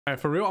Alright,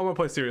 for real, I'm gonna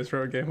play serious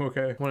for a game,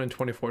 okay? 1 in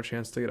 24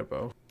 chance to get a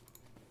bow.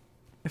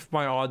 If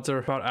my odds are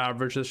about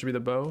average, this should be the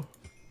bow.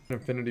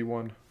 Infinity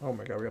 1. Oh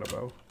my god, we got a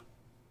bow.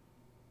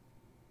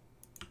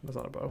 That's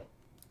not a bow.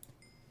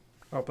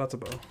 Oh, that's a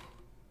bow.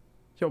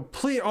 Yo,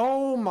 please,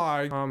 oh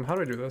my. How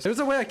do I do this? There's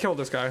a way I killed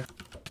this guy.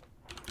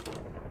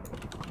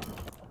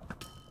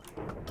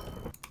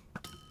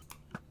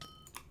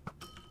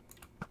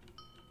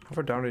 How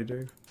far down did he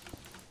dig?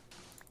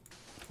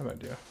 I have no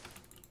idea.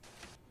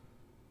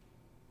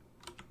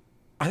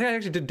 I think I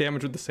actually did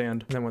damage with the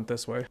sand and then went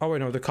this way. Oh wait,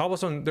 no, the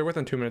cobblestone, they're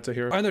within 2 minutes of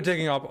here. And they're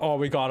digging up. Oh,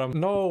 we got them.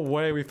 No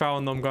way we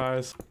found them,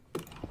 guys.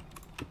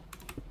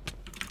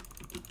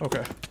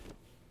 Okay.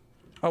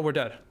 Oh, we're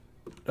dead.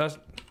 That's...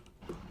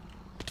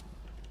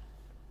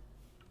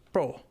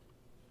 Bro.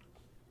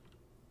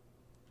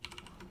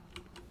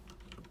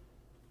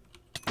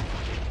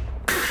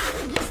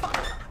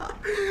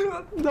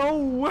 No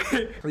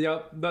way.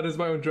 Yep, that is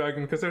my own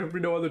dragon because there'll be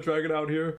no other dragon out here.